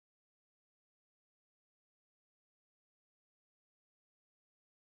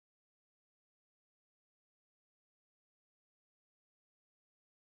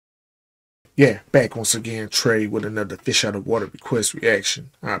Yeah, back once again, Trey, with another Fish Out of Water request reaction.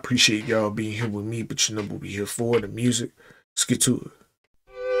 I appreciate y'all being here with me, but you know what we here for, the music. Let's get to it.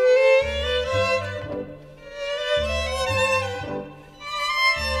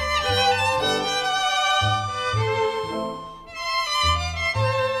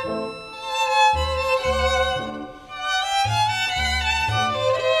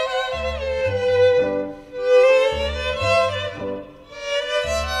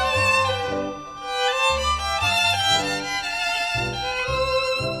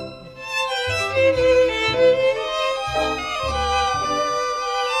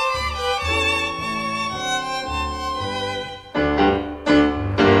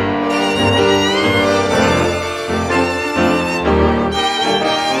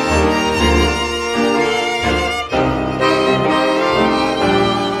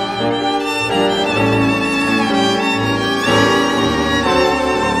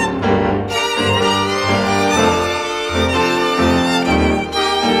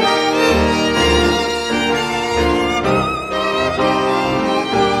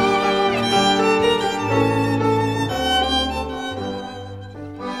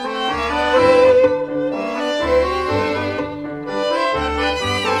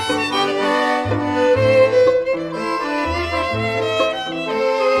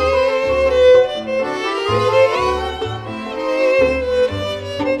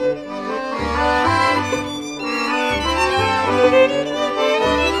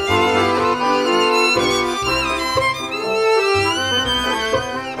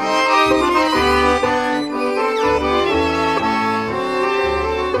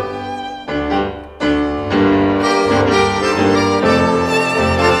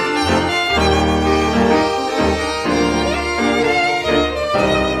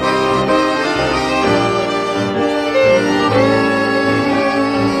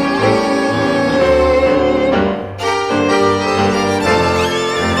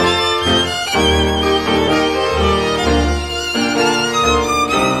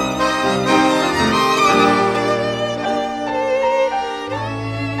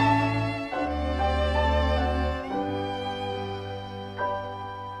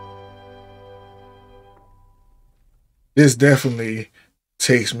 This definitely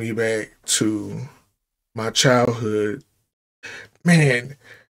takes me back to my childhood. Man,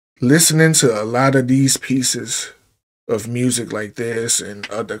 listening to a lot of these pieces of music like this and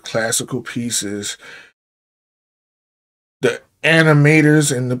other classical pieces, the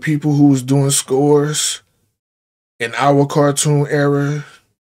animators and the people who was doing scores in our cartoon era,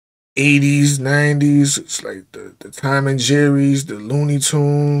 80s, 90s, it's like the Tom and Jerry's, the Looney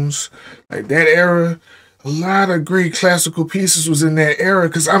Tunes, like that era. A lot of great classical pieces was in that era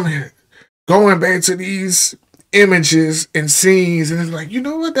because I'm going back to these images and scenes, and it's like, you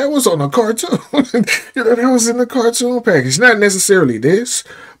know what, that was on a cartoon. That was in the cartoon package. Not necessarily this,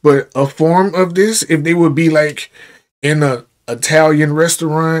 but a form of this. If they would be like in a Italian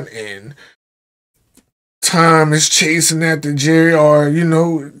restaurant and Tom is chasing after Jerry,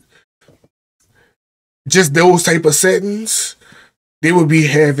 or just those type of settings, they would be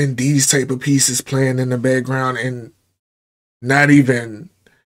having these type of pieces playing in the background and not even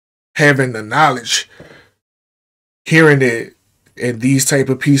having the knowledge. Hearing it in these type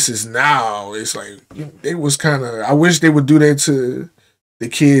of pieces now, it's like it was kind of. I wish they would do that to the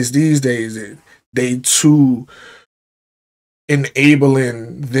kids these days. They too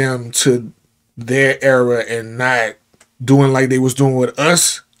enabling them to their era and not doing like they was doing with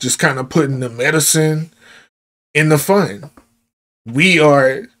us, just kind of putting the medicine in the fun. We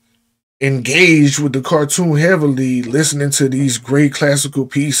are engaged with the cartoon heavily, listening to these great classical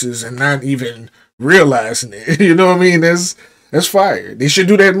pieces and not even realizing it. You know what I mean? That's fire. They should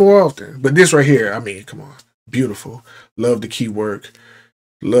do that more often. But this right here, I mean, come on. Beautiful. Love the key work.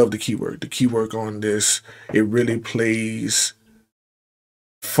 Love the key work. The key work on this, it really plays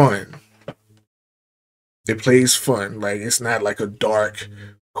fun. It plays fun. Like, it's not like a dark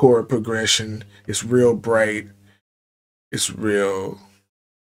chord progression. It's real bright. It's real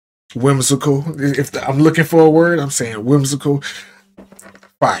whimsical. If I'm looking for a word, I'm saying whimsical.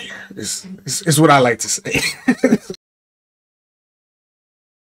 Fire. It's what I like to say.